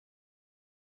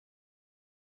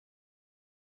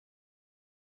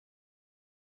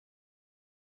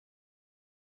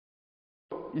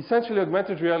essentially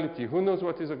augmented reality. Who knows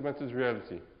what is augmented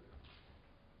reality?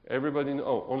 Everybody know?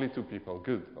 Oh, only 2 people.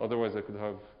 Good. Otherwise, I could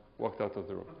have walked out of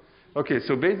the room. Okay,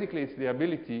 so basically, it's the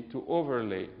ability to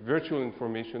overlay virtual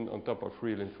information on top of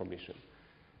real information.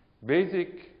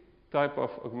 Basic type of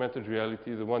augmented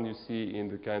reality, the one you see in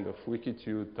the kind of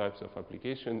Wikitude types of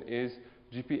application, is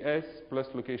GPS plus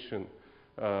location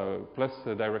plus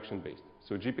direction based.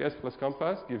 So GPS plus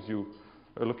compass gives you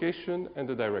a location and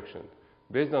a direction.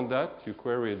 Based on that, you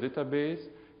query a database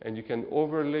and you can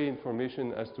overlay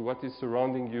information as to what is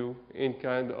surrounding you in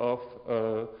kind of,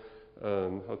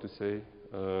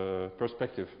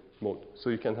 perspective mode. So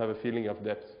you can have a feeling of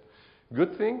depth.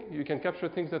 Good thing, you can capture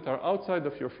things that are outside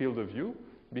of your field of view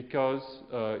because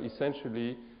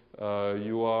essentially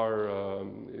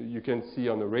you can see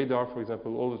on the radar, for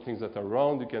example, all the things that are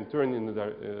around. You can turn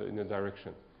in a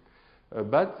direction. A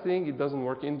bad thing, it doesn't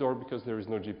work indoor because there is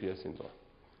no GPS indoor.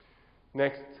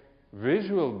 Next,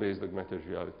 visual-based augmented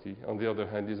reality, on the other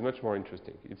hand, is much more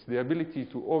interesting. It's the ability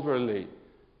to overlay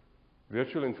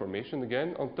virtual information,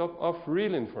 again, on top of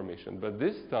real information, but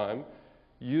this time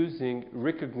using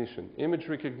recognition, image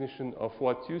recognition of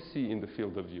what you see in the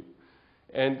field of view,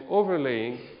 and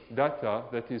overlaying data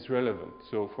that is relevant.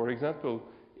 So, for example,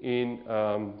 in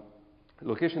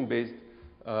location-based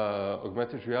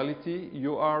augmented reality,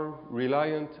 you are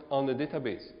reliant on a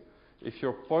database. If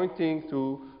you're pointing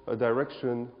to a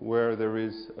direction where there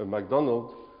is a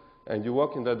McDonald's and you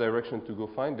walk in that direction to go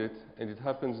find it, and it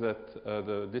happens that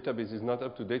the database is not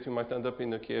up to date, you might end up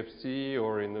in a KFC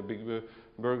or in a big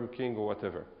Burger King or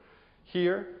whatever.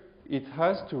 Here, it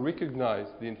has to recognize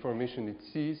the information it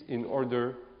sees in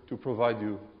order to provide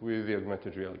you with the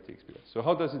augmented reality experience. So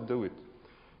how does it do it?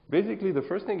 Basically, the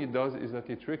first thing it does is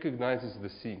that it recognizes the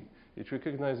scene. It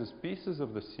recognizes pieces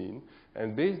of the scene,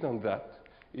 and based on that,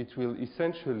 it will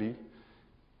essentially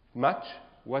match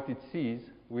what it sees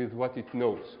with what it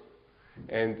knows.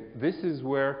 And this is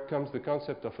where comes the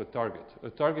concept of a target. A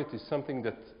target is something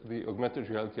that the augmented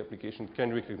reality application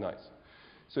can recognize.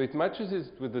 So it matches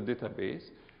it with the database.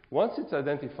 Once it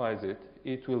identifies it,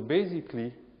 it will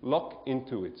basically lock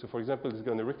into it. So for example, it's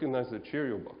going to recognize the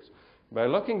Cheerio box. By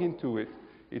locking into it,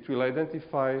 it will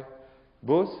identify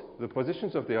both the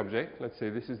positions of the object. Let's say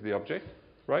this is the object,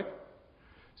 right?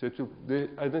 So it will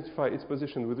identify its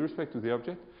position with respect to the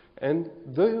object and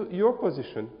your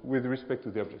position with respect to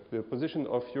the object, the position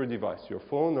of your device, your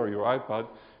phone or your iPad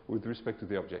with respect to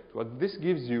the object. What this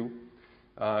gives you,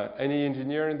 any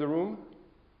engineer in the room?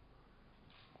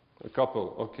 A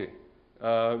couple, okay.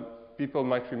 People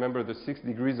might remember the 6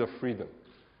 degrees of freedom.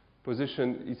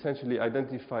 Position essentially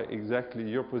identify exactly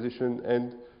your position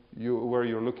and where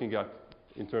you're looking at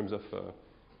in terms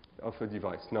of a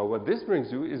device. Now, what this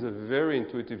brings you is a very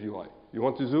intuitive UI. You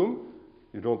want to zoom,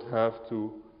 you don't have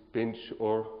to pinch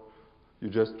or you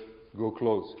just go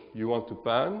close. You want to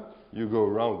pan, you go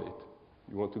around it.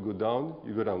 You want to go down,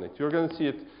 you go down it. You're going to see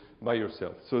it by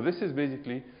yourself. So this is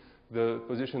basically the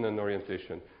position and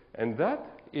orientation. And that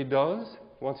it does,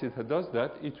 once it does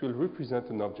that, it will represent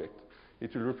an object.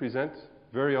 It will represent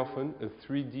very often a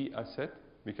 3D asset,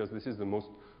 because this is the most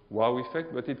wow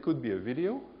effect, but it could be a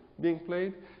video being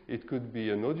played, it could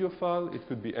be an audio file, it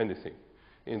could be anything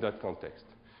in that context.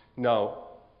 Now,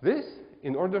 this,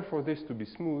 in order for this to be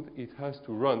smooth, it has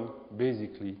to run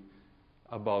basically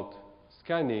about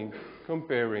scanning,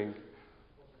 comparing,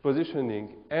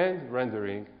 positioning, and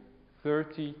rendering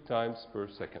 30 times per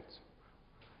second.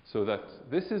 So that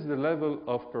this is the level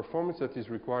of performance that is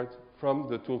required from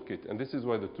the toolkit, and this is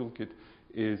why the toolkit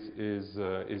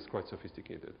is quite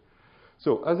sophisticated.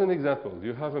 So, as an example,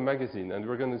 you have a magazine, and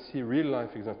we're going to see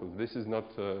real-life examples. This is not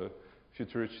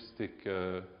futuristic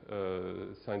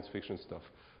science fiction stuff.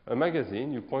 A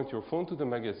magazine, you point your phone to the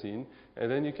magazine,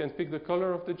 and then you can pick the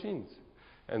color of the jeans.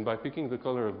 And by picking the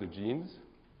color of the jeans,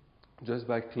 just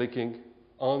by clicking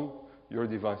on your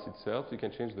device itself, you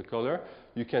can change the color.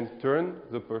 You can turn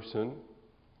the person.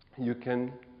 You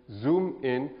can zoom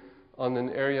in on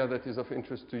an area that is of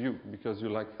interest to you, because you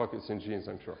like pockets in jeans,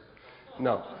 I'm sure.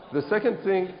 Now, the second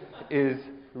thing is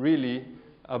really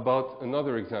about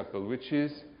another example, which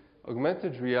is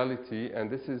augmented reality, and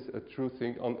this is a true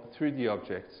thing, on 3D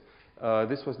objects.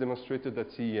 This was demonstrated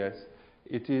at CES.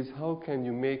 It is how can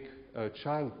you make a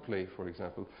child play, for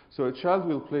example. So a child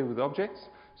will play with objects.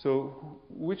 So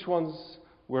which ones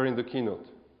were in the keynote?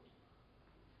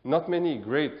 Not many,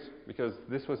 great, because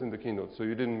this was in the keynote, so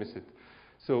you didn't miss it.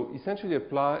 So essentially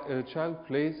a child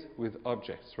plays with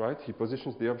objects, right? He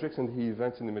positions the objects and he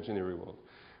events an imaginary world.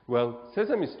 Well,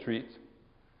 Sesame Street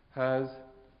has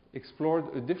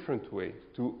explored a different way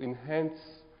to enhance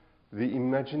the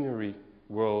imaginary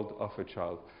world of a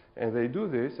child. And they do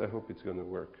this, I hope it's going to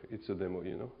work. It's a demo,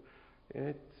 you know.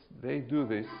 They do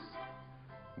this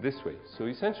way. So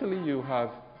essentially you have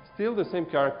still the same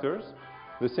characters,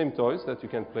 the same toys that you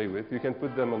can play with. You can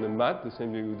put them on a mat the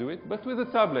same way you do it, but with a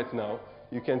tablet now,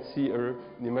 you can see an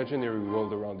imaginary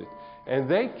world around it. And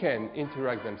they can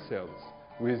interact themselves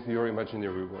with your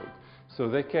imaginary world. So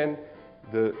they can,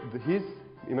 his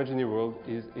imaginary world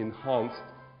is enhanced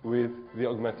with the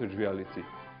augmented reality.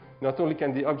 Not only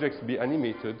can the objects be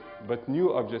animated, but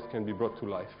new objects can be brought to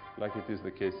life, like it is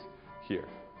the case here.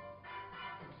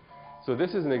 So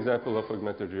this is an example of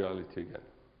augmented reality again.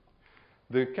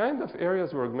 The kind of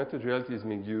areas where augmented reality is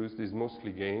being used is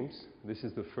mostly games. This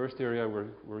is the first area where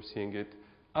we're seeing it.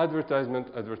 Advertisement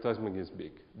is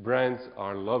big. Brands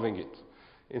are loving it.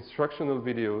 Instructional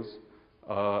videos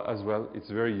as well.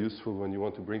 It's very useful when you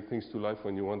want to bring things to life,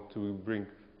 when you want to bring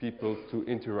people to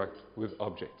interact with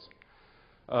objects.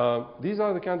 These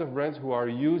are the kind of brands who are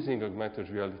using augmented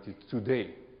reality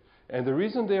today. And the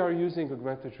reason they are using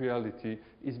augmented reality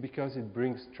is because it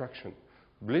brings traction.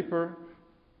 Blipper,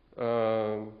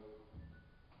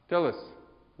 tell us,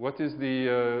 what is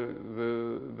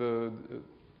the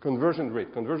conversion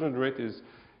rate? Conversion rate is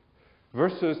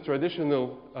versus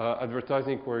traditional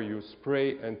advertising where you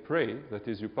spray and pray, that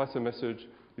is, you pass a message,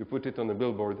 you put it on a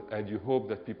billboard, and you hope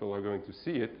that people are going to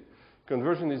see it.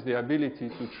 Conversion is the ability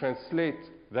to translate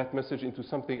that message into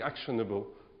something actionable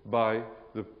by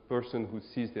the person who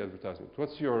sees the advertisement.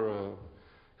 What's your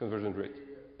conversion rate?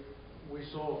 We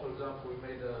saw, for example, we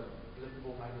made a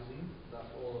blippable magazine,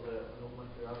 that's all of it in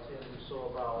augmented reality, and we saw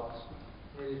about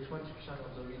nearly 20% of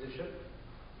the readership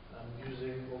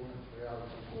using augmented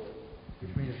reality for it,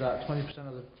 which means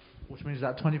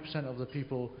that 20% of the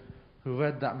people who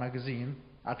read that magazine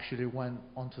actually went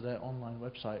onto their online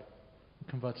website,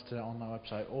 converted to their online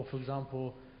website. Or for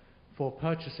example, for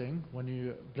purchasing, when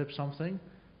you blip something,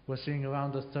 we're seeing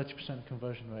around a 30%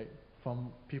 conversion rate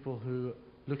from people who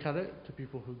look at it to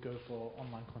people who go for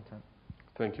online content.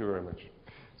 Thank you very much.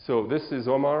 So this is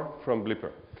Omar from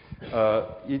Blipper.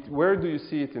 Where do you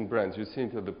see it in brands? You see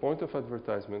it at the point of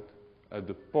advertisement, at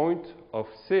the point of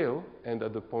sale, and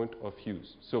at the point of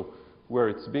use. So where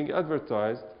it's being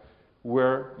advertised,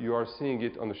 where you are seeing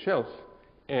it on the shelf,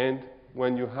 and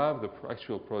when you have the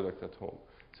actual product at home.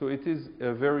 So it is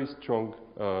a very strong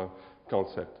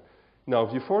concept. Now,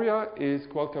 Vuforia is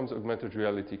Qualcomm's augmented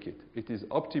reality kit. It is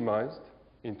optimized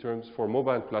in terms for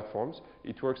mobile platforms.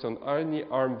 It works on any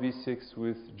ARM v6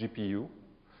 with GPU,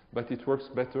 but it works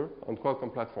better on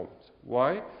Qualcomm platforms.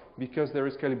 Why? Because there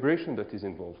is calibration that is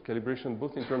involved. Calibration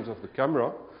both in terms of the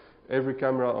camera. Every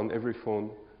camera on every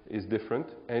phone is different,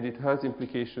 and it has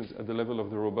implications at the level of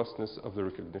the robustness of the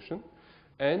recognition,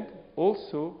 and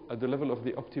also at the level of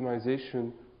the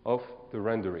optimization of the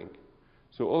rendering.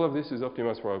 So all of this is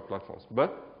optimized for our platforms.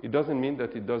 But it doesn't mean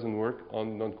that it doesn't work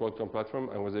on non-Qualcomm platform.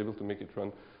 I was able to make it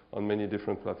run on many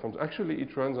different platforms. Actually,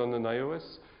 it runs on an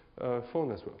iOS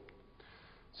phone as well.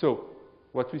 So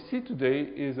what we see today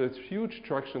is a huge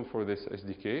traction for this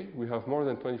SDK. We have more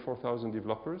than 24,000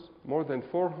 developers, more than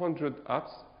 400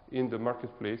 apps in the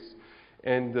marketplace,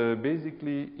 and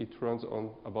basically it runs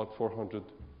on about 400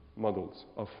 models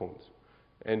of phones.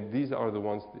 And these are the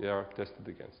ones they are tested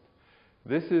against.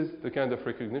 This is the kind of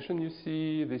recognition you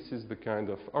see. This is the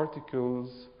kind of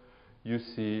articles you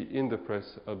see in the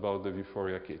press about the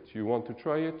Vuforia kit. You want to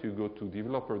try it, you go to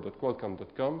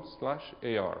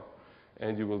developer.qualcomm.com/AR,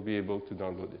 and you will be able to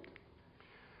download it.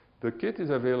 The kit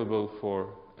is available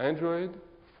for Android,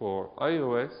 for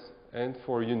iOS, and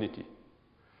for Unity.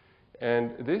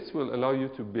 And this will allow you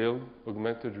to build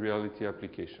augmented reality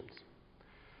applications.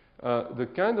 The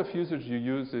kind of usage you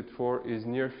use it for is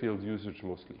near-field usage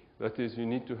mostly. That is, you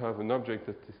need to have an object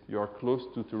that you are close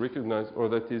to recognize, or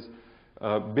that is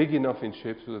big enough in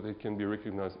shape so that it can be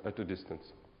recognized at a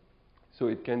distance. So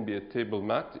it can be a table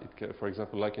mat, it can, for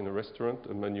example, like in a restaurant,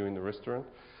 a menu in a restaurant.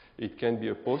 It can be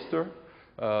a poster,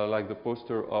 like the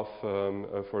poster of,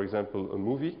 for example, a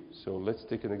movie. So let's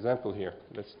take an example here.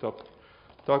 Let's stop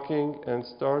talking and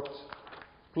start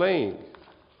playing.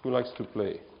 Who likes to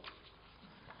play?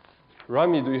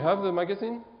 Rami, do you have the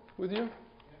magazine with you?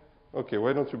 Yeah. Okay,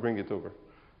 why don't you bring it over?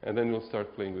 And then we'll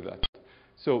start playing with that.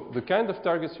 So the kind of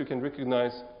targets you can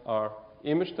recognize are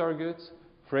image targets,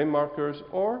 frame markers,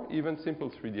 or even simple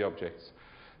 3D objects.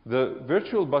 The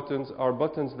virtual buttons are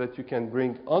buttons that you can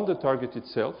bring on the target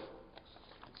itself.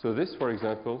 So this, for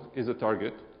example, is a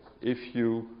target. If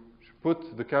you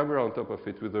put the camera on top of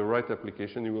it with the right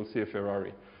application, you will see a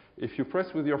Ferrari. If you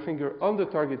press with your finger on the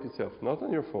target itself, not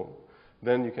on your phone,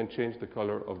 then you can change the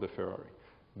color of the Ferrari.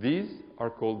 These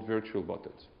are called virtual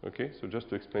buttons. Okay, so just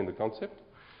to explain the concept.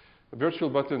 Virtual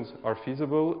buttons are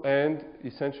feasible, and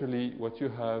essentially what you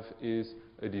have is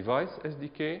a device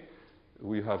SDK.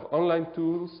 We have online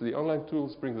tools. The online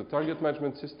tools bring the target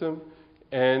management system,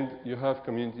 and you have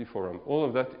community forum. All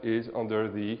of that is under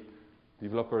the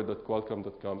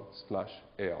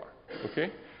developer.qualcomm.com/AR.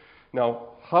 Okay? Now,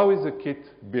 how is a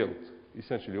kit built?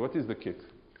 Essentially, what is the kit?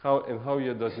 How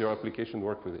does your application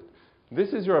work with it?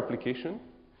 This is your application.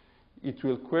 It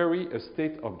will query a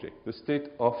state object, the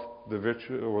state of the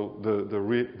virtual,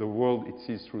 the world it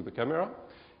sees through the camera.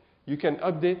 You can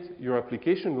update your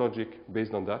application logic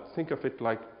based on that. Think of it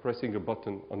like pressing a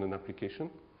button on an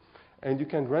application. And you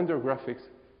can render graphics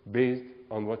based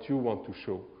on what you want to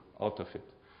show out of it.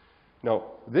 Now,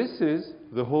 this is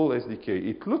the whole SDK.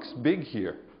 It looks big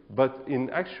here, but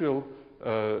in actual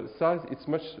size, it's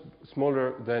much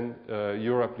smaller than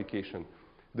your application.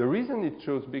 The reason it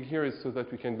shows big here is so that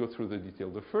we can go through the detail.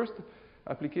 The first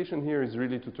application here is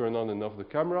really to turn on and off the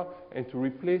camera and to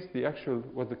replace the actual,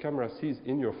 what the camera sees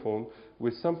in your phone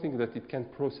with something that it can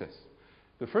process.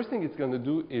 The first thing it's going to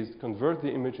do is convert the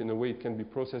image in a way it can be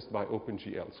processed by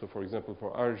OpenGL. So for example,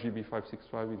 for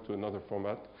RGB565 into another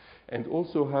format, and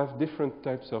also have different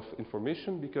types of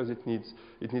information because it needs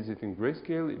it in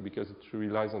grayscale, because it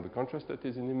relies on the contrast that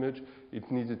is in image.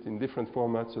 It needs it in different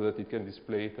formats so that it can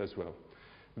display it as well.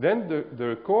 Then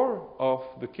the core of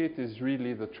the kit is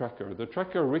really the tracker. The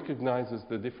tracker recognizes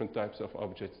the different types of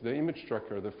objects. The image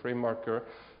tracker, the frame marker,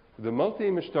 the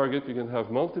multi-image target, you can have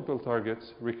multiple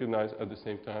targets recognized at the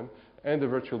same time, and the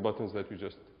virtual buttons that we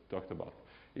just talked about.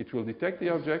 It will detect the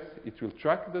objects, it will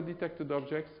track the detected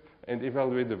objects, and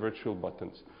evaluate the virtual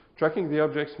buttons. Tracking the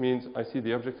objects means I see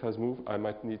the object has moved, I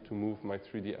might need to move my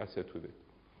 3D asset with it.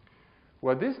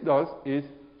 What this does is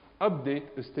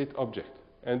update a state object.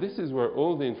 And this is where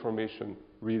all the information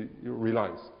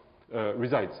resides.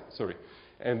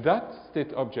 And that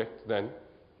state object then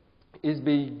is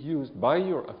being used by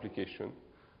your application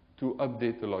to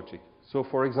update the logic. So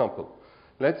for example,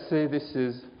 let's say this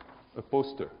is a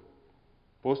poster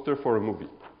for a movie.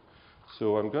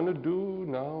 So I'm going to do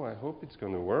now, I hope it's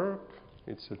going to work.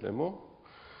 It's a demo.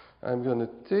 I'm going to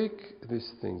take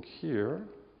this thing here,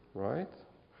 right?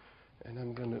 And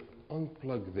I'm going to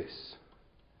unplug this.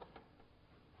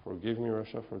 Forgive me,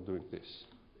 Russia, for doing this.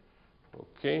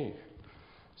 Okay.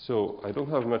 So I don't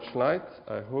have much light.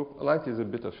 I hope light is a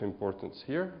bit of importance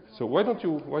here. So why don't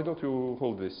you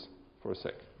hold this for a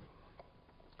sec?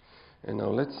 And now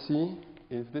let's see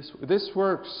if this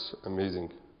works.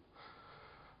 Amazing.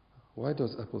 Why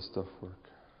does Apple stuff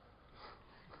work?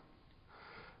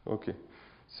 Okay.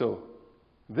 So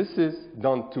this is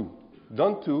Dawn 2.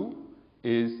 Dawn 2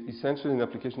 is essentially an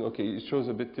application. Okay, it shows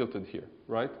a bit tilted here,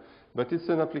 right? But it's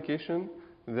an application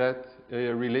that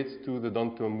relates to the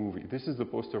Dawn 2 movie. This is the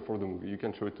poster for the movie. You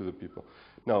can show it to the people.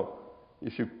 Now,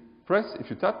 if you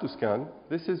tap to scan,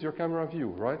 this is your camera view,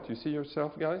 right? You see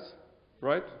yourself, guys?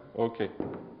 Right? Okay.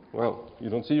 Well, you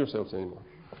don't see yourselves anymore.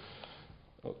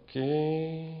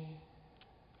 Okay.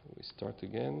 We start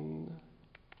again.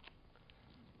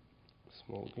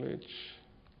 Small glitch.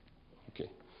 Okay.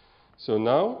 So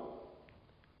now,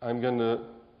 I'm going to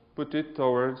put it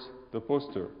towards the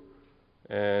poster.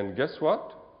 And guess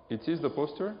what? It sees the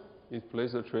poster, it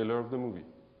plays a trailer of the movie.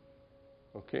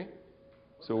 Okay?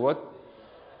 So what?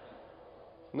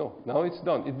 No, now it's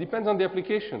done. It depends on the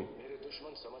application.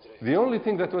 The only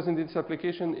thing that was in this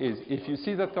application is if you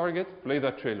see that target, play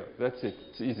that trailer. That's it.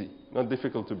 It's easy. Not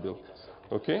difficult to build.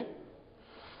 Okay?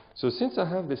 So since I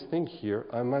have this thing here,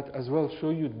 I might as well show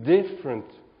you different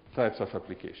types of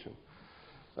application.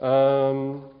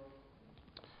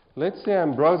 Let's say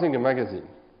I'm browsing a magazine.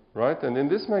 Right? And in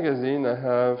this magazine, I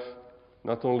have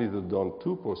not only the Dawn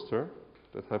 2 poster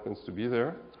that happens to be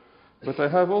there, but I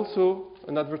have also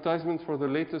an advertisement for the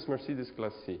latest Mercedes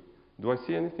Class C. Do I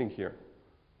see anything here?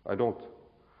 I don't.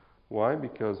 Why?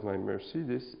 Because my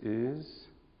Mercedes is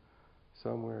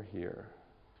somewhere here.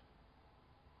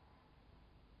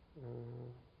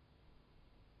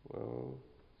 Well,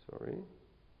 sorry.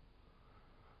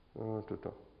 What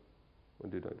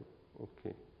did I do?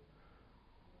 Okay.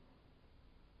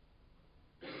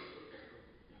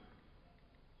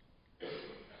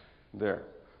 There.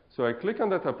 So I click on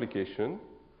that application,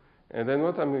 and then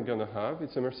what I'm going to have,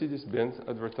 it's a Mercedes-Benz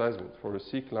advertisement for a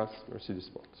C-Class Mercedes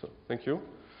Sport. So thank you.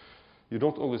 You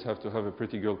don't always have to have a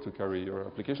pretty girl to carry your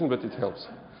application, but it helps.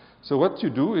 So what you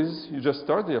do is you just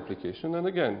start the application, and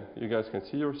again, you guys can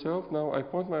see yourself. Now I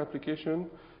point my application,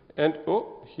 and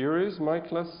oh, here is my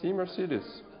Class C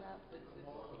Mercedes.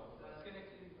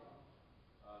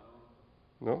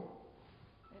 No?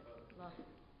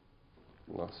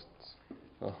 Lost.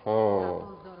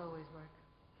 Apples don't always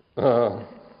work.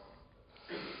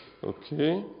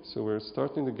 Okay, so we're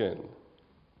starting again.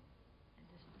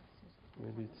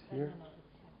 Maybe it's here.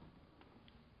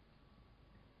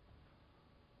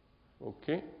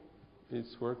 Okay,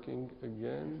 it's working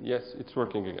again. Yes, it's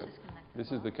working again.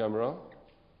 This is the camera.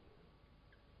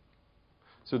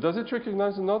 So does it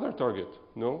recognize another target?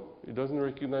 No, it doesn't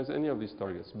recognize any of these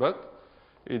targets, but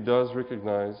it does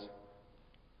recognize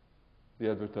the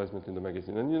advertisement in the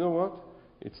magazine. And you know what?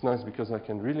 It's nice because I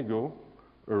can really go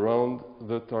around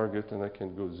the target and I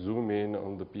can go zoom in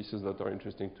on the pieces that are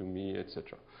interesting to me,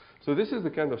 etc. So this is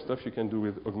the kind of stuff you can do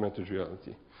with augmented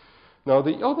reality. Now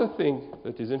the other thing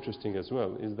that is interesting as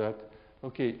well is that,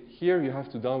 okay, here you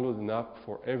have to download an app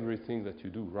for everything that you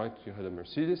do, right? You had a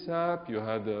Mercedes app, you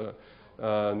had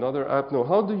another app. Now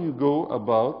how do you go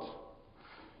about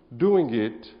doing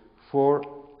it for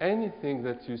anything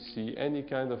that you see, any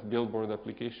kind of billboard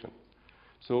application?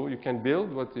 So you can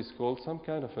build what is called some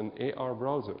kind of an AR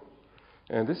browser.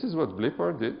 And this is what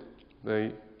Blipar did.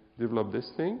 They developed this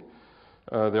thing.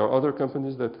 There are other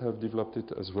companies that have developed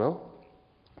it as well.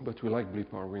 But we like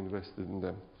Blipar, we invested in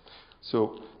them.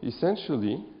 So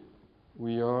essentially,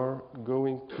 we are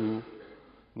going to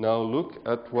now look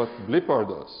at what Blipar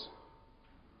does.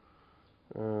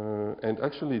 And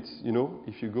actually, it's, you know,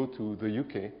 if you go to the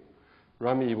UK,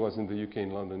 Rami was in the UK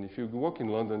in London. If you walk in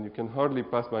London, you can hardly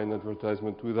pass by an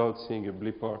advertisement without seeing a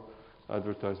Blipar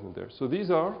advertisement there. So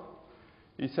these are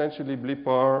essentially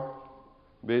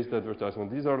Blipar-based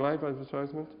advertisements. These are live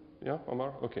advertisements. Yeah,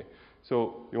 Omar? Okay.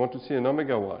 So you want to see an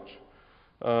Omega watch.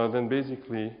 Then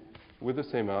basically, with the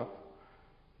same app,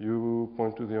 you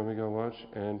point to the Omega watch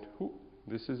and,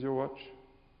 this is your watch.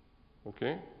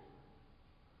 Okay.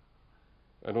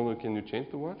 I don't know, can you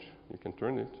change the watch? You can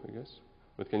turn it, I guess.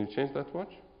 But can you change that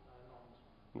watch?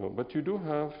 No, but you do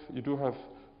have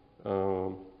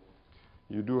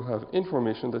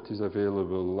information that is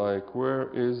available, like where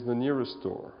is the nearest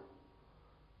store?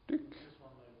 Tick.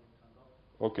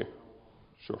 Okay,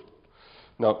 sure.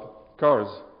 Now, cars.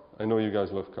 I know you guys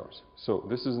love cars. So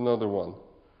this is another one.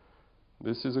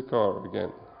 This is a car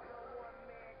again.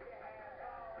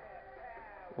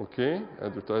 Okay,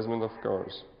 advertisement of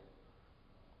cars.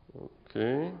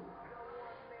 Okay.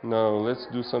 Now let's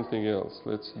do something else.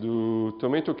 Let's do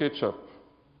tomato ketchup.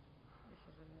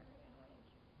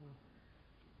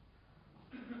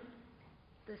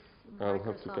 This I'll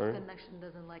have to Microsoft connection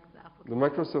doesn't like the application. The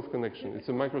Microsoft connection. It's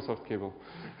a Microsoft cable.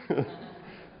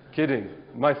 Kidding.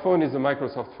 My phone is a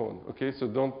Microsoft phone. Okay, so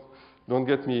don't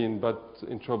get me in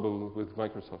trouble with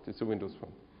Microsoft. It's a Windows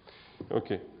phone.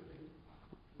 Okay.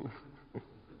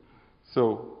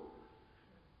 So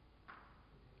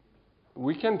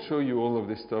we can show you all of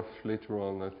this stuff later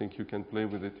on. I think you can play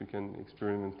with it. You can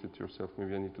experiment it yourself.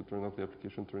 Maybe I need to turn off the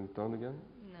application, turn it down again.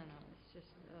 No, it's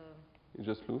just. It's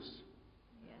just loose?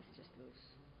 Yeah, it's just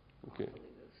loose. Okay.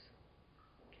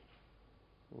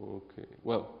 Loose. Okay.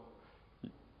 Well.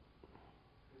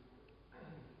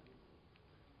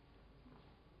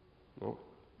 No?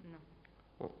 No.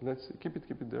 Well, let's keep it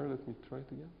there. Let me try it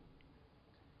again.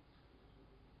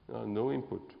 No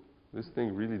input. This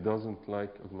thing really doesn't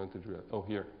like augmented reality. Oh,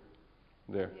 here.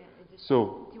 There. Yeah, it just,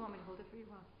 So. do you want me to hold it for you?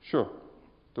 Wow. Sure.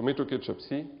 Tomato ketchup,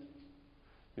 see?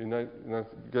 You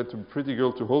might get a pretty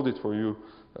girl to hold it for you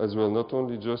as well. Not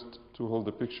only just to hold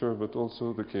the picture, but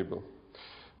also the cable.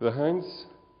 The hands,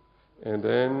 and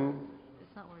then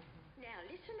It's not working. Now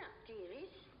listen up,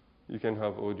 dearies. you can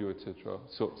have audio, etc.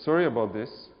 So, sorry about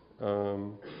this.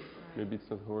 Maybe it's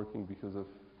not working because of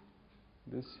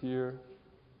this here.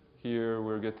 Here,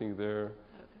 we're getting there. Okay.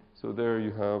 So there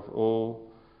you have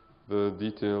all the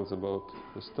details about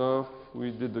the stuff. We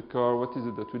did the car. What is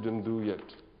it that we didn't do yet?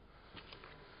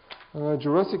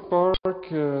 Jurassic Park.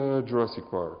 Jurassic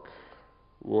Park.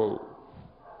 Whoa.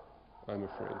 I'm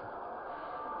afraid.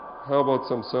 How about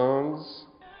some songs?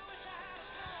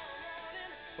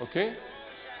 Okay.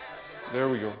 There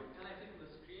we go. Can I click on the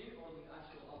screen or the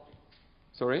actual object?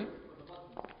 Sorry? Or the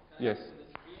button? Yes. Can I click on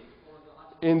the screen or the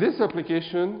actual In this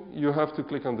application, you have to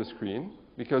click on the screen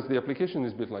because the application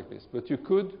is built like this. But you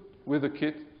could, with a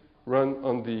kit, run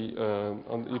on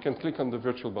the. You can click on the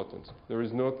virtual buttons. There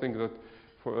is nothing that,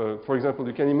 for example,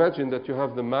 you can imagine that you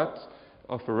have the map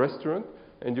of a restaurant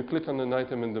and you click on an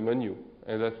item in the menu,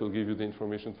 and that will give you the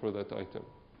information for that item,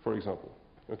 for example.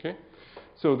 Okay.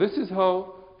 So this is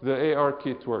how the AR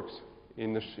kit works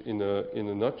in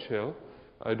a nutshell.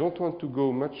 I don't want to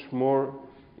go much more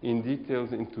in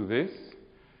details into this.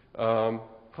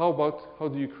 How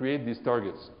do you create these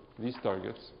targets? These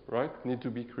targets, right, need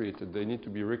to be created. They need to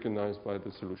be recognized by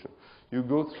the solution. You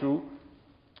go through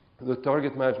the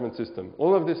target management system.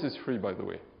 All of this is free, by the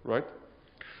way, right?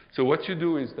 So what you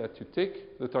do is that you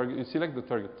take the target, you select the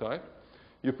target type,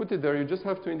 You put it there, you just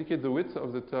have to indicate the width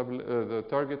of the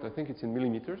target, I think it's in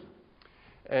millimeters,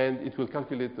 and it will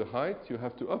calculate the height. You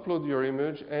have to upload your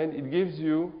image, and it gives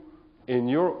you, in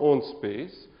your own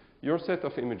space, your set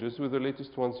of images with the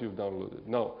latest ones you've downloaded.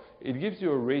 Now, it gives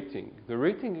you a rating. The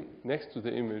rating next to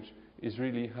the image is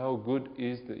really how good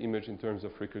is the image in terms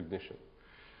of recognition.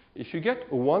 If you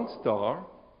get 1 star,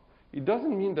 it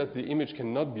doesn't mean that the image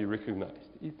cannot be recognized.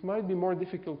 It might be more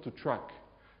difficult to track,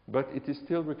 but it is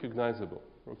still recognizable.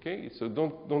 Okay, so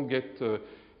don't get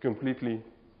completely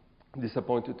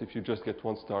disappointed if you just get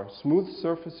 1 star. Smooth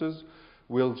surfaces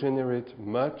will generate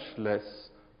much less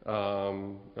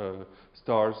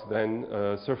stars than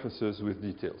surfaces with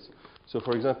details. So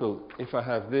for example, if I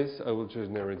have this, I will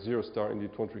generate 0 star and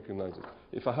it won't recognize it.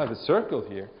 If I have a circle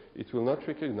here, it will not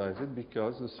recognize it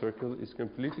because the circle is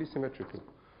completely symmetrical.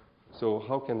 So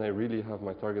how can I really have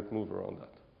my target move around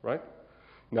that, right?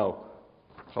 Now,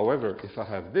 however, if I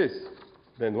have this,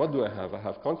 then what do I have? I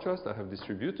have contrast, I have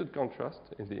distributed contrast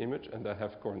in the image, and I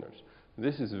have corners.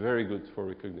 This is very good for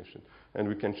recognition. And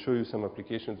we can show you some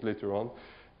applications later on.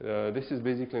 This is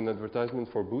basically an advertisement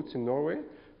for boots in Norway,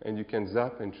 and you can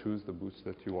zap and choose the boots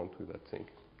that you want with that thing.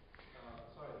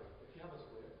 Sorry, if you have a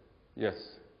square, Yes.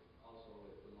 also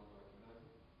it will not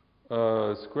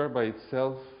recognize it? Square by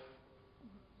itself,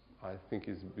 I think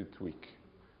is a bit weak.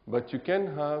 But you can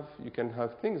have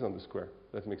things on the square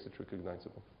that makes it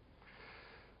recognizable.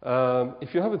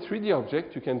 If you have a 3D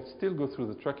object, you can still go through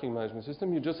the tracking management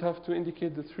system. You just have to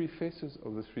indicate the 3 faces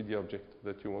of the 3D object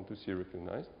that you want to see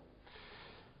recognized.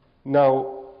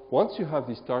 Now, once you have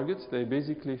these targets, they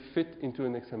basically fit into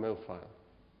an XML file.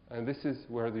 And this is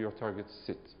where your targets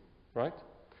sit, right?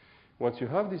 Once you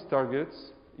have these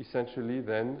targets, essentially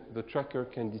then the tracker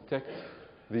can detect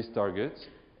these targets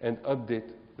and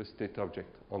update the state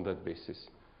object on that basis.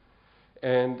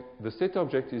 And the state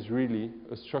object is really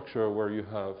a structure where you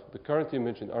have the current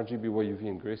image in RGB, YUV,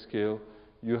 and grayscale.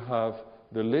 You have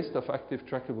the list of active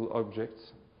trackable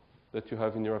objects that you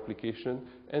have in your application,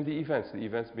 and the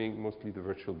events being mostly the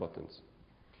virtual buttons.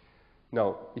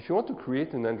 Now, if you want to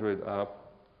create an Android app,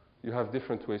 you have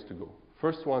different ways to go.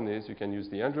 First one is you can use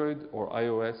the Android or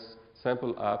iOS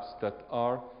sample apps that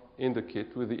are in the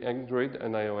kit with the Android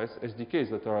and iOS SDKs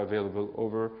that are available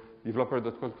over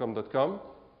developer.qualcomm.com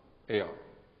AR.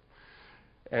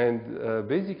 And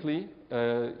basically,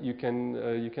 you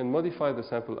can modify the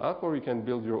sample app, or you can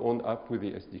build your own app with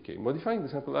the SDK. Modifying the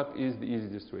sample app is the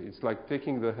easiest way. It's like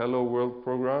taking the Hello World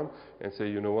program and say,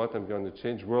 you know what, I'm going to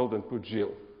change world and put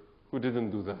Gilles. Who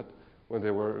didn't do that when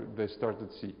they started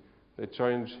C? They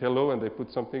changed hello and they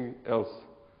put something else.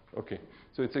 Okay,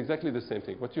 so it's exactly the same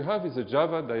thing. What you have is a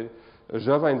Java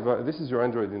environment. This is your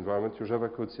Android environment. Your Java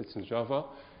code sits in Java.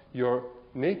 Your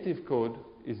native code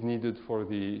is needed for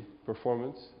the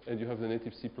performance, and you have the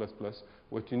native C++.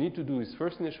 What you need to do is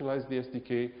first initialize the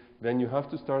SDK, then you have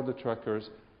to start the trackers.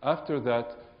 After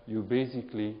that, you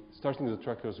basically, starting the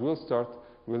trackers will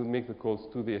make the calls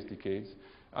to the SDKs.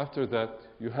 After that,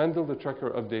 you handle the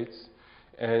tracker updates,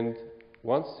 and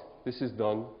once this is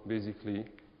done, basically,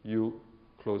 you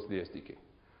close the SDK.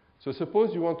 So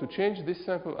suppose you want to change this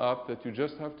sample app that you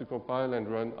just have to compile and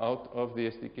run out of the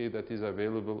SDK that is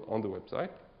available on the website,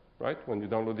 right? When you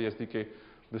download the SDK,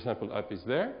 the sample app is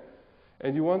there.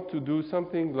 And you want to do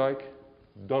something like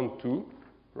done to,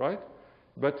 right?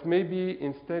 But maybe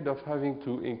instead of having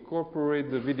to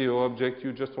incorporate the video object,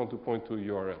 you just want to point to a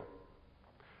URL.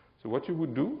 So what you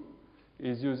would do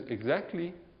is use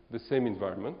exactly the same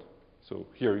environment. So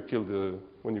here you kill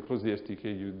when you close the SDK,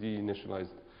 you deinitialize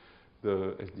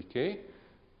the SDK.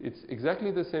 It's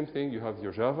exactly the same thing. You have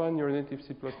your Java and your native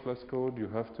C++ code. You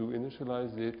have to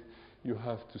initialize it. You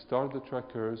have to start the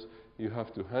trackers. You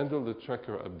have to handle the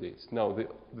tracker updates. Now, the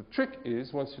trick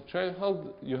is once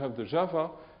you have the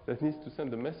Java that needs to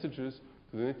send the messages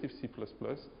to the native C++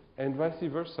 and vice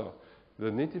versa. The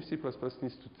native C++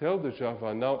 needs to tell the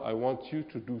Java, now I want you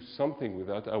to do something with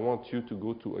that. I want you to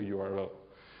go to a URL.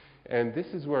 And this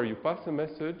is where you pass a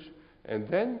message, and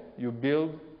then you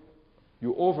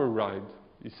override,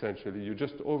 essentially. You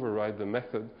just override the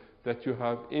method that you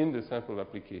have in the sample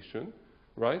application,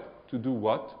 right? To do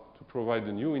what? To provide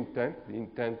a new intent. The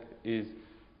intent is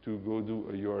to go do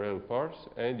a URL parse,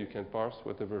 and you can parse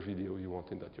whatever video you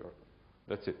want in that URL.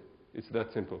 That's it. It's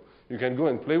that simple. You can go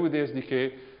and play with the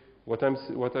SDK. What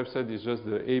I've said is just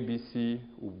the ABC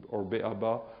or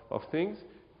BABA of things.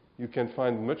 You can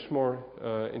find much more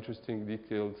interesting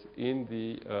details in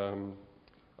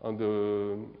on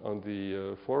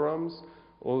the forums.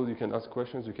 Or you can ask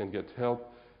questions. You can get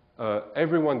help.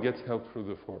 Everyone gets help through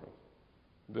the forum.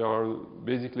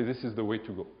 Basically, this is the way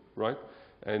to go, right?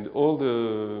 And all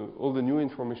the new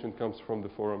information comes from the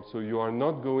forum. So you are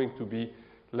not going to be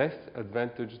less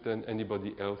advantaged than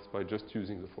anybody else by just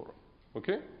using the forum.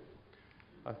 Okay?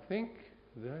 I think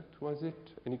that was it.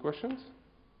 Any questions?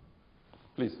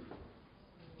 Please.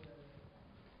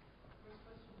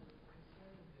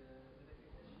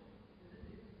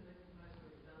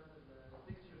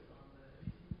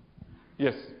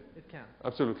 Yes. It can.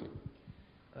 Absolutely.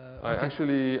 I Okay.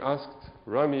 actually asked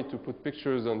Rami to put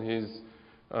pictures on his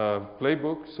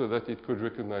playbook so that it could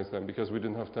recognize them because we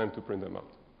didn't have time to print them out.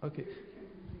 Okay.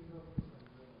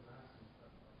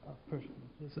 Perfect.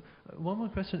 So, one more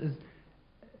question is,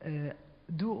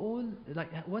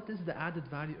 what is the added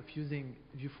value of using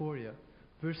Vuforia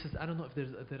versus, I don't know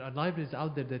if there are libraries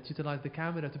out there that utilize the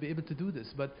camera to be able to do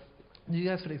this, but do you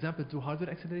guys, for example, do hardware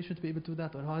acceleration to be able to do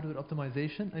that, or hardware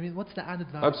optimization? I mean, what's the added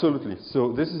value? Absolutely.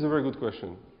 So this is a very good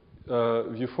question.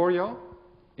 Vuforia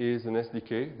is an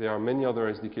SDK. There are many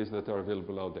other SDKs that are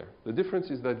available out there. The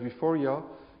difference is that Vuforia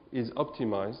is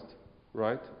optimized,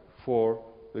 right, for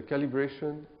the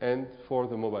calibration and for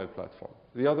the mobile platform.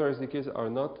 The other SDKs are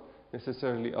not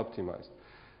necessarily optimized.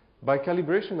 By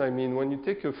calibration, I mean when you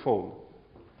take a phone,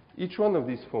 each one of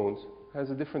these phones has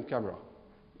a different camera.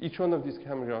 Each one of these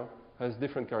cameras has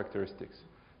different characteristics.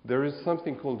 There is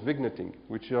something called vignetting,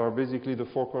 which are basically the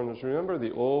four corners. Remember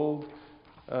the old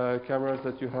cameras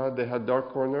that you had? They had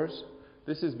dark corners.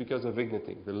 This is because of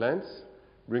vignetting. The lens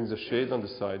brings a shade on the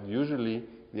side. Usually,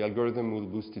 the algorithm will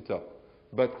boost it up.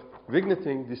 But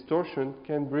vignetting, distortion,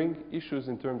 can bring issues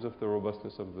in terms of the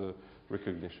robustness of the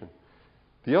recognition.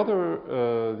 The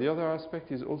other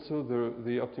aspect is also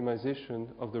the optimization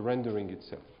of the rendering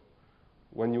itself.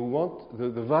 When you want,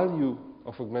 the value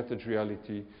of augmented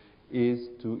reality is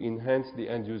to enhance the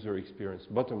end user experience,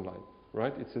 bottom line,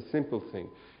 right? It's a simple thing.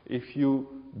 If you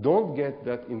don't get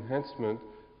that enhancement,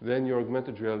 then your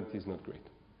augmented reality is not great.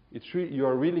 You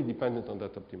are really dependent on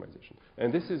that optimization.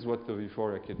 And this is what the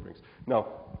Vuforia kit brings. Now,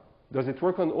 does it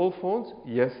work on all phones?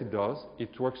 Yes, it does.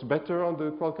 It works better on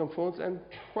the Qualcomm phones, and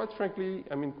quite frankly,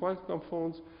 I mean, Qualcomm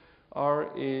phones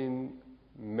are in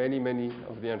many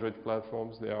of the Android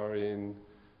platforms. They are in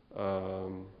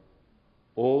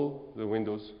all the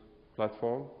Windows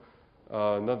platform.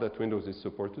 Not that Windows is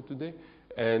supported today.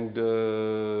 And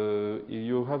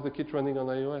you have the kit running on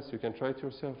iOS. You can try it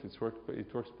yourself.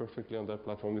 It works perfectly on that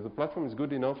platform. If the platform is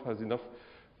good enough, has enough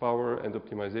power and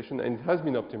optimization, and it has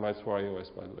been optimized for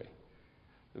iOS, by the way,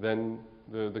 then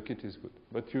the kit is good.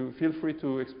 But you feel free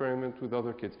to experiment with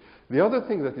other kits. The other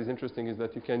thing that is interesting is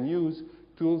that you can use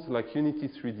tools like Unity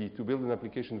 3D to build an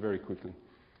application very quickly.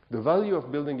 The value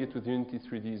of building it with Unity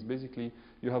 3D is basically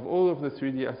you have all of the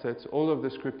 3D assets, all of the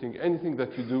scripting, anything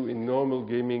that you do in normal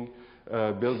gaming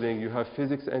building. You have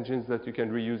physics engines that you can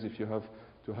reuse if you have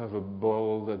to have a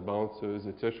ball that bounces,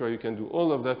 etc. You can do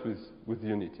all of that with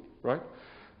Unity, right?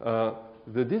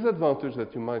 The disadvantage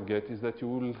that you might get is that you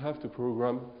will have to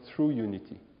program through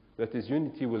Unity. That is,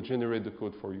 Unity will generate the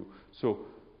code for you. So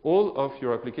all of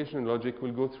your application logic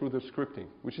will go through the scripting,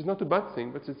 which is not a bad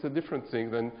thing, but it's a different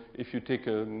thing than if you take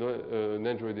an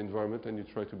Android environment and you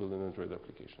try to build an Android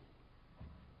application.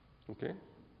 Okay?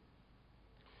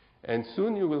 And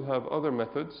soon you will have other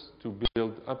methods to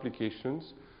build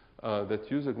applications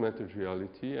that use augmented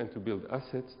reality and to build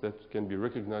assets that can be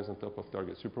recognized on top of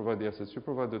targets. You provide the assets, you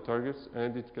provide the targets,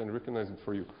 and it can recognize it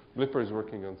for you. Blipper is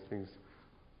working on things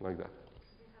like that.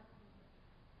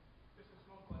 Just a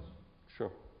small question.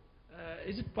 Sure.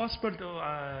 Is it possible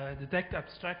to detect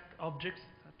abstract objects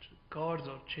such as cars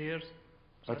or chairs?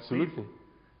 Absolutely.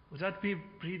 Would that be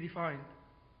predefined?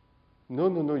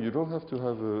 No, you don't have to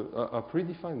have a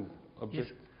predefined object.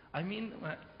 Yes. I mean,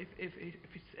 if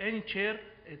it's any chair,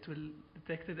 it will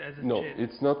detect it as a No, chair.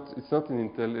 it's not an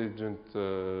intelligent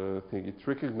thing. It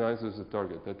recognizes a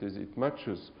target. That is, it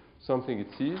matches something it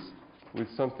sees with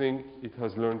something it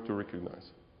has learned to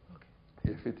recognize.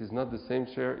 Okay. If it is not the same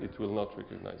chair, it will not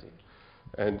recognize it.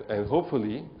 And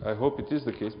hopefully, I hope it is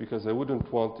the case, because I wouldn't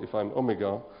want, if I'm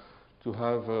Omega, to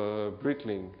have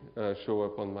Brickling show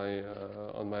up on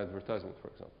my advertisement, for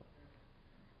example.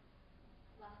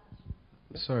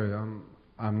 Sorry,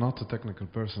 I'm not a technical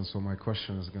person, so my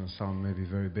question is going to sound maybe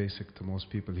very basic to most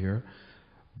people here.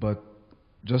 But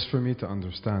just for me to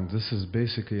understand, this is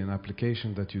basically an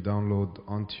application that you download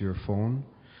onto your phone,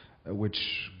 which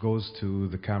goes to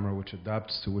the camera, which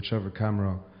adapts to whichever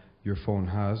camera your phone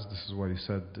has. This is what you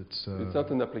said. It's not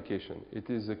an application. It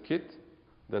is a kit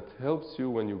that helps you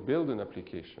when you build an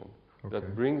application,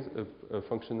 that brings a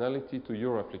functionality to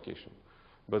your application.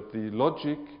 But the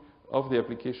logic of the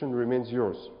application remains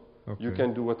yours. You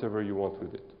can do whatever you want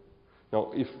with it.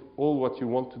 Now, if all what you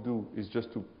want to do is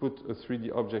just to put a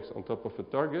 3D object on top of a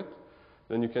target,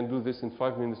 then you can do this in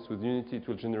 5 minutes with Unity. It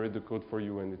will generate the code for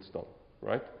you and it's done,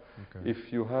 right? Okay.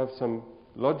 If you have some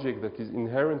logic that is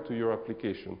inherent to your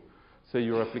application, say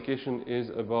your application is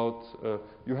about,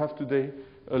 you have today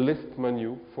a list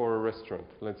menu for a restaurant.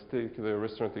 Let's take the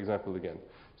restaurant example again.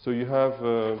 So you have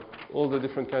all the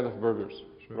different kind of burgers,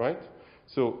 Sure. right?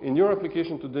 So in your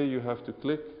application today, you have to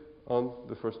click on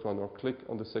the first one, or click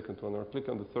on the second one, or click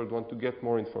on the third one to get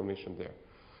more information there.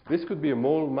 This could be a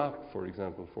mall map, for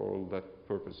example, for all that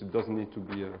purpose. It doesn't need to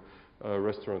be a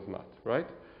restaurant map, right?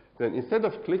 Then instead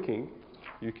of clicking,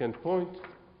 you can point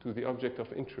to the object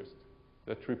of interest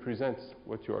that represents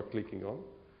what you are clicking on,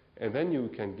 and then you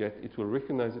can get, it will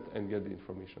recognize it and get the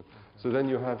information. So then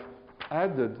you have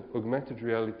added augmented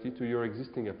reality to your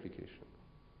existing application.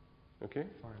 Okay?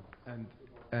 Fine.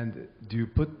 And do you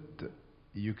put,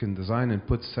 you can design and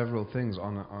put several things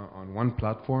on one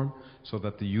platform so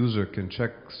that the user can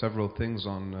check several things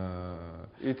on...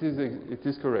 It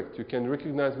is correct. You can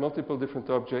recognize multiple different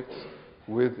objects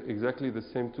with exactly the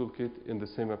same toolkit in the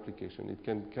same application. It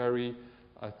can carry,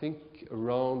 I think,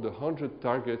 around 100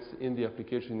 targets in the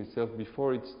application itself.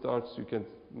 Before it starts, you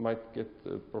might get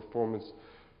performance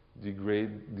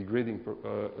degrading,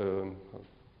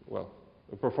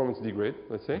 a performance degrade,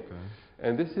 let's say. Okay.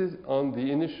 And this is on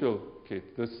the initial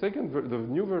kit. The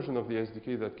new version of the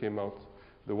SDK that came out,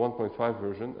 the 1.5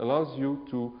 version, allows you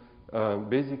to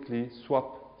basically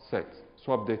swap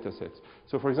data sets.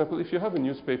 So for example, if you have a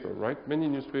newspaper, right? Many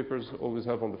newspapers always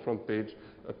have on the front page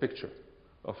a picture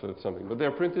of something, but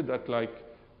they're printed at like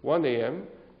 1 a.m.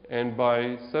 and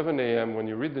by 7 a.m. when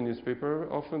you read the newspaper,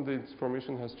 often the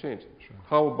information has changed. Sure.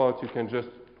 How about you can just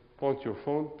point your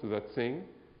phone to that thing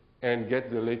and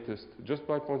get the latest just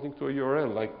by pointing to a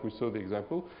URL, like we saw the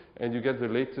example, and you get the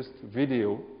latest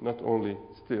video, not only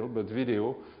still, but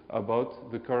video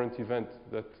about the current event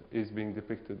that is being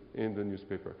depicted in the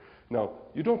newspaper. Now,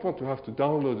 you don't want to have to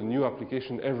download a new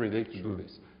application every day to do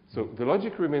this. So the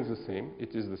logic remains the same.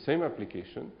 It is the same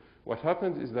application. What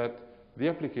happens is that the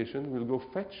application will go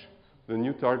fetch the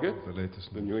new target,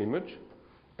 the new image,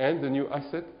 and the new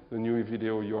asset, the new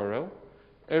video URL,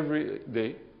 every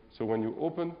day. So when you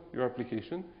open your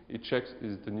application, it checks,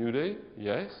 is it a new day?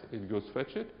 Yes, it goes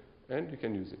fetch it, and you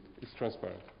can use it. It's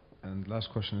transparent. And last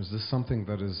question, is this something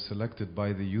that is selected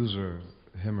by the user,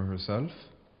 him or herself?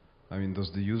 I mean,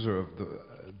 does the user of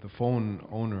the phone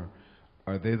owner,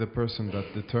 are they the person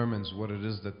that determines what it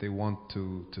is that they want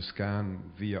to scan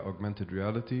via augmented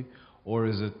reality? Or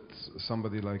is it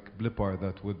somebody like Blipar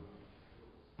that would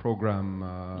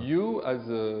program... You as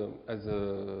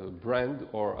a brand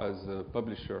or as a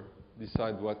publisher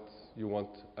decide what you want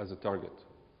as a target.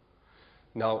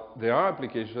 Now, there are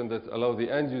applications that allow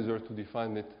the end user to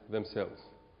define it themselves,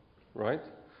 right?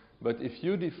 But if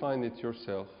you define it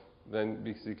yourself, then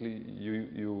basically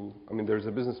I mean, there's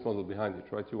a business model behind it,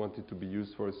 right? You want it to be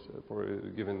used for a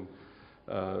given,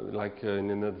 like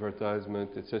in an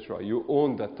advertisement, etc. You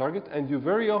own that target, and you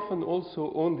very often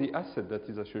also own the asset that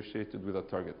is associated with that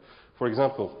target. For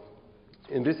example,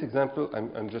 in this example,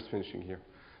 I'm just finishing here.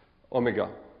 Omega.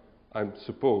 I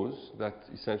suppose that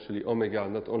essentially Omega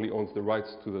not only owns the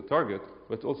rights to the target,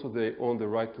 but also they own the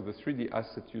right to the 3D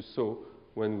asset you saw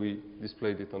when we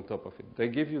displayed it on top of it. They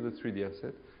give you the 3D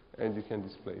asset, and you can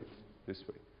display it this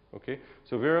way. Okay?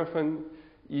 So very often,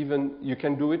 even you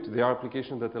can do it. There are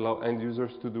applications that allow end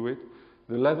users to do it.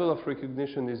 The level of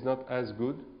recognition is not as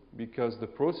good because the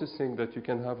processing that you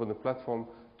can have on the platform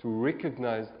to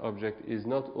recognize object is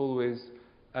not always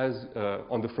as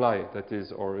on the fly, that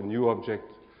is, or a new object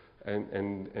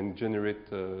and generate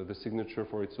the signature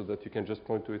for it so that you can just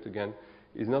point to it again,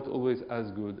 is not always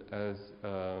as good as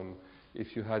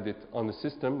if you had it on a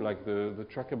system like the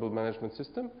trackable management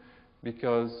system,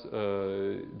 because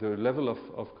the level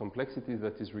of complexity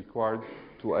that is required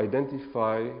to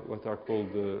identify what are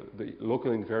called the local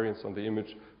invariants on the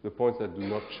image, the points that do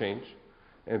not change,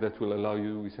 and that will allow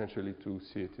you essentially to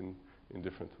see it in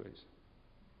different ways.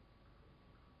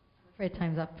 I'm afraid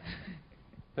time's up.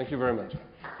 Thank you very much.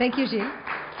 Thank you, Gilles.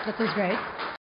 That was great.